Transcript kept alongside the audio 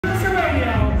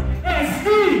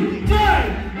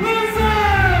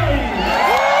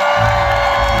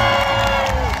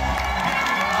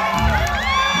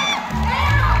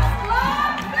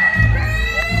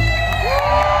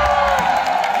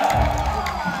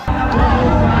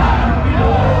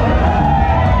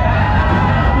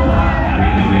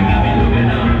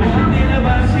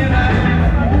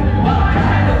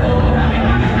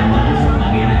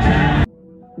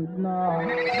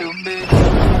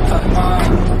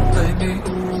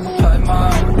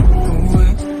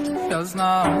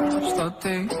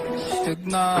Pati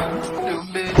signal,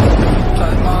 любить,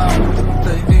 поймай,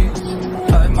 baby,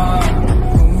 поймай,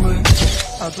 увы,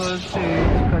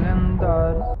 отложить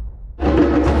календарь.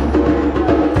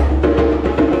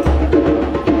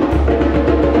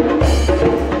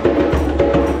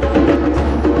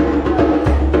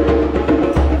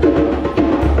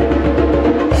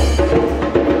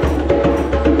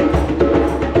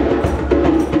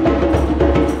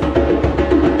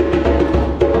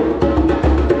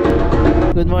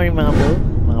 Good morning mga bro,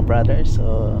 mga brothers.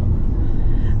 So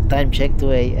time check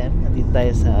 2 AM. Nandito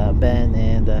tayo sa Ben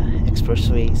and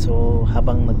Expressway. So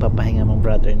habang nagpapahinga mga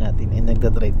brother natin and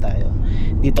nagdadrive tayo,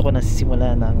 dito ko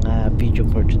nasisimula ng video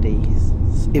for today's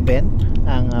event,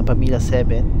 ang Pamilya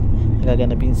 7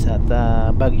 nagaganapin sa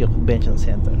Baguio Convention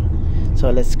Center.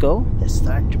 So let's go, let's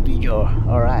start the video.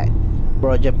 Alright,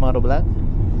 Bro Jeff Motovlog,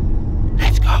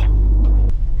 let's go.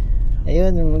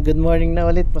 Ayun, good morning na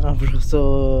ulit mga bro. So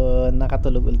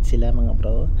nakatulog ulit sila mga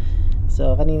bro.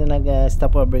 So kanina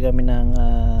nag-stop over kami ng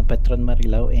Petron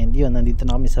Marilao, and yun, nandito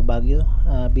na kami sa Baguio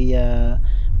via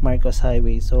Marcos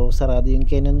Highway. So sarado yung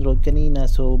Cannon Road kanina,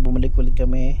 so bumalik ulit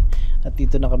kami at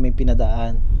dito na kami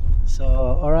pinadaan. So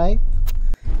alright,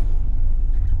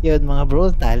 yun mga bro,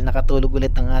 dahil nakatulog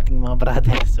ulit ang ating mga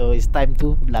brother, so it's time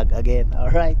to vlog again.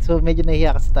 Alright, so medyo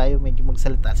nahiya kasi tayo, medyo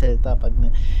magsalita pag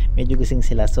medyo gising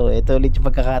sila. So ito ulit yung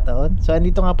pagkakataon. So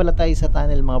andito nga pala tayo sa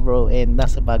tunnel mga bro, and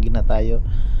nasa Baguio na tayo.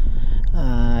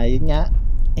 Yun nga,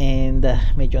 and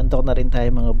medyo antok na rin tayo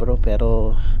mga bro,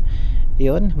 pero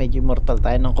yun, medyo immortal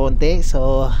tayo ng konti.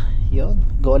 So yun,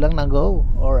 go lang na go.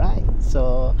 Alright,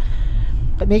 so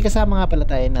may kasama nga pala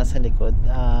tayo nasa likod.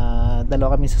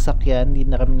 Dalawa kami sasakyan, hindi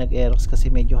na kami nag-Aerox kasi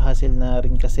medyo hassle na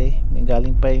rin, kasi may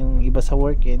galing pa yung iba sa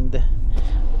work, and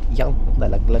yung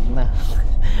nalaglag na.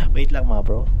 Wait lang mga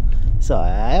bro. So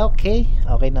okay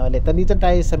na ulit. Nandito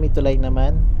tayo sa Mitulay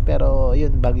naman, pero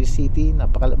yun, Baguio City,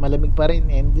 malamig pa rin,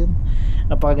 and yun,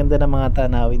 napakaganda ng mga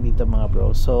tanawin dito mga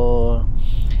bro. So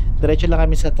diretso lang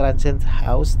kami sa Transient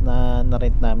House na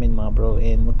na-rent namin mga bro,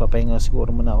 and magpapahinga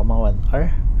siguro muna ako mga 1 hour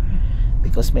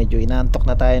because medyo inaantok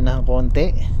na tayo ng konti,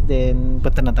 then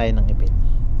punta na tayo ng event.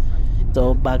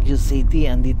 So Baguio City,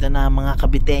 andito na mga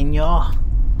kabitenyo,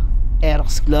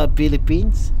 Aerox Club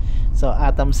Philippines. So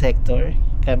Atom Sector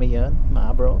kami yun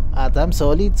mga bro. Atom,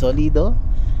 solido.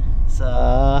 So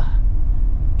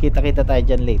kita tayo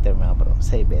dyan later mga bro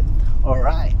sa event.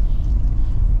 Alright,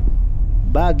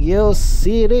 Baguio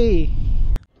City.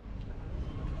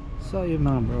 So yun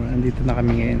mga bro, andito na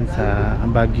kami ngayon sa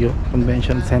Baguio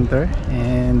Convention Center,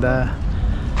 and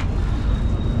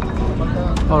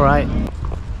alright,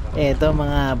 eto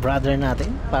mga brother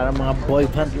natin, para mga boy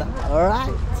band lang.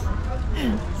 Alright,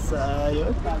 so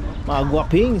yun, mga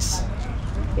guwapings,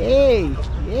 hey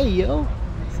yo.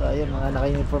 So yun, mga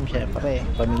naka-uniform syempre,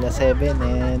 Pamilya 7,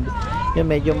 and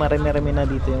yun, medyo marami na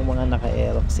dito yung mga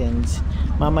naka-Aerox, and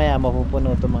mamaya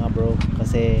mapupuno to mga bro,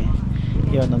 kasi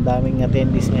yun, ang daming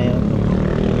attendees ngayon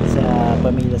sa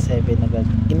Pamilya 7 na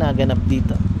ginaganap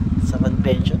dito sa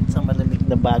convention sa malamig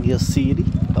na Baguio City.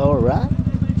 Alright,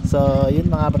 so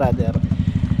yun mga brother,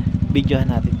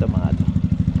 videohan natin to mga to.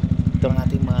 Itong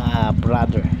ating mga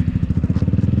brother.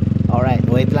 Alright,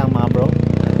 wait lang mga bro,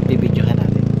 bibidyohan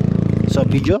natin. So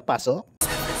video, paso.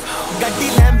 Gaddi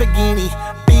Lamborghini,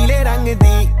 pile rang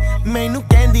di, mainu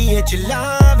kendi hai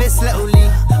chalaave slowly.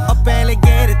 O pehle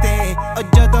gere te, o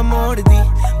jadon morddi,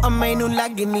 o mainu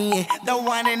lagni hai the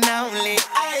one and only.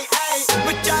 Ay ay,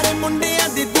 bechare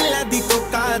mundeyan de dilla di to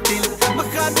qatil,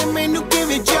 bakha de mainu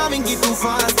kive javengi tu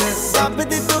fast. Dab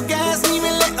de to gas ni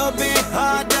mile a bit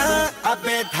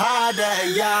harder,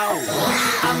 yo.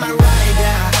 I'm a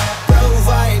rider,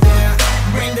 provider,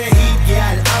 bring the heat,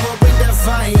 girl, I will bring the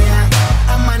fire.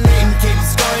 And my name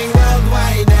keeps going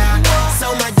worldwide,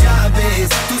 so my job is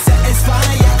to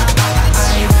satisfy.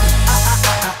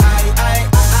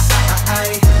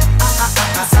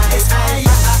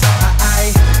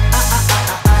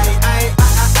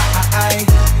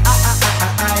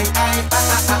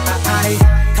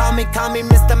 Call me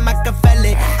Mr.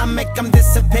 Machiavelli, I make them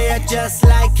disappear just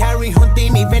like Harry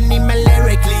Houdini. Benny me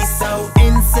lyrically so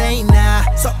insane,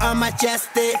 so I'm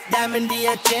majestic, diamond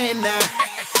the agenda.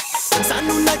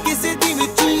 Sanu na kisi di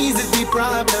with cheese is the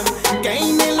problem.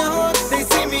 Kahin nila they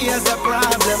see me as a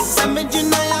problem. Samedyo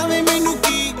na yawe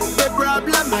menuki the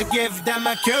problem. I give them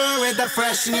a cure with a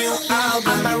fresh new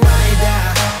album. I'm a rider,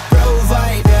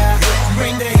 provider,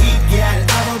 bring the heat, girl,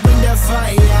 I will bring the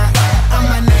fire. And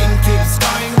my name keeps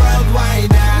going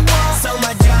worldwide, so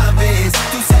my job is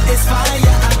to satisfy.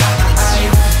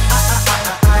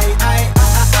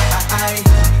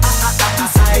 To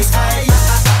satisfy.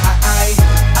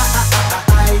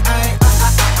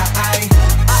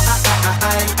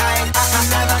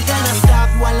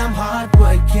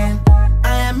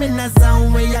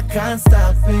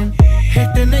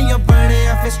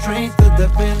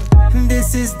 open.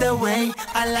 This is the way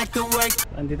I like to work.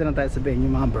 Andito na tayo sa venue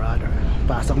mga brother.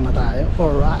 Pasok na tayo.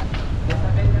 Alright.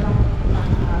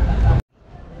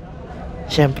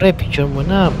 Siyempre, picture mo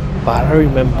na para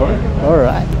remember.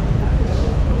 Alright.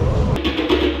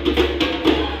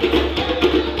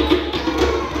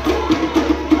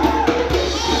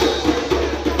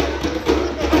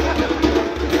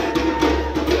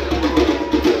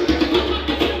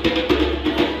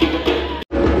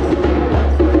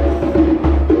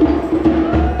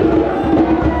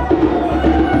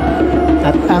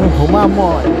 At ang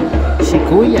humamon, si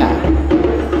Kuya.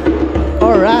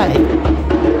 Alright.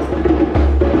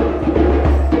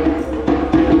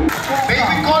 May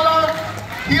we call out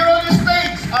here on the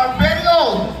stage our very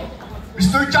own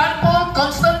Mr. John Paul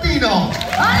Constantino.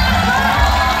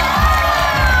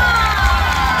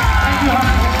 Thank you.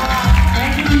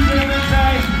 Thank you, DJ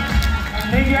Mensai. And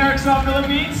thank you, Aerox of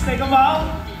Philippines. Take a bow.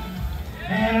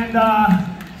 And,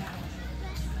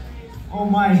 oh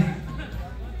my.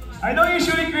 I don't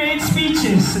usually create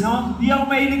speeches, you know? Di ako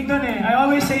mahilig dun eh. I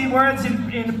always say words in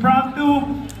impromptu,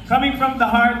 coming from the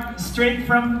heart, straight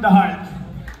from the heart.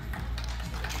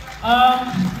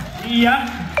 Yeah,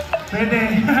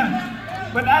 pwede.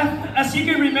 But as you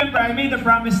can remember, I made a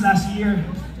promise last year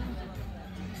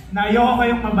na ayoko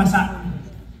kayong mabasa.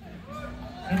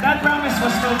 And that promise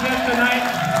was fulfilled tonight,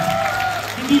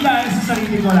 hindi dahil sa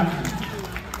sarili ko lang.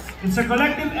 It's a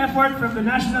collective effort from the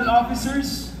national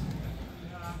officers,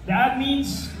 the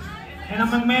admins, and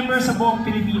among members sa buong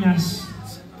Pilipinas.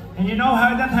 And you know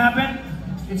how that happened?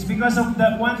 It's because of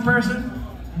that one person,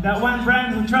 that one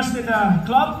brand who trusted the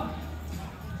club.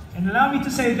 And allow me to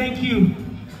say thank you,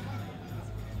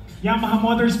 Yamaha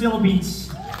Motors Philippines.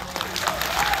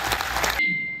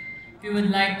 We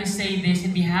would like to say this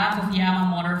in behalf of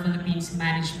Yamaha Motor Philippines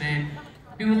management.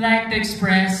 We would like to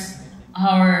express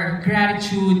our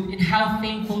gratitude and how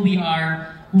thankful we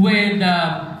are with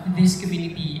this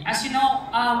community. As you know,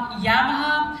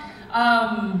 Yamaha,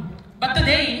 but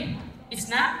today,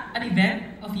 it's not an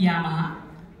event of Yamaha,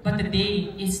 but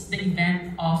today is the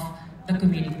event of the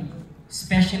community,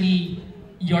 especially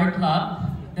your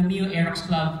club, the Mio Aerox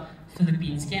Club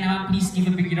Philippines. Can I please give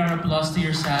a big round of applause to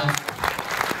yourself?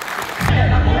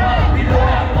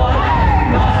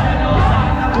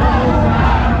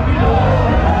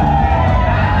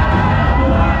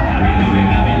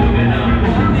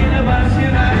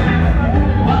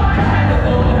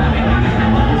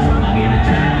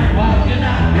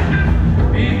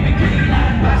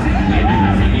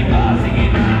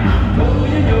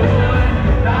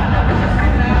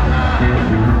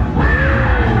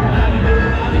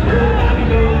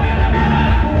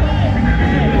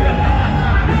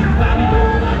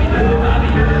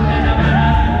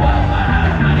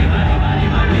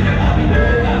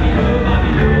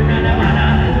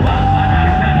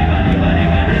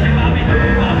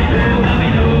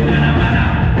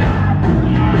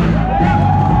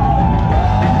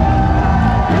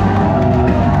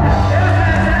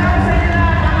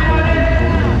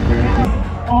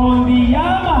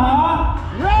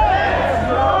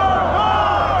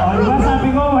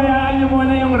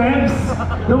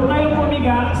 Doon kayong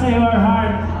pumiga sa your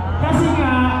heart.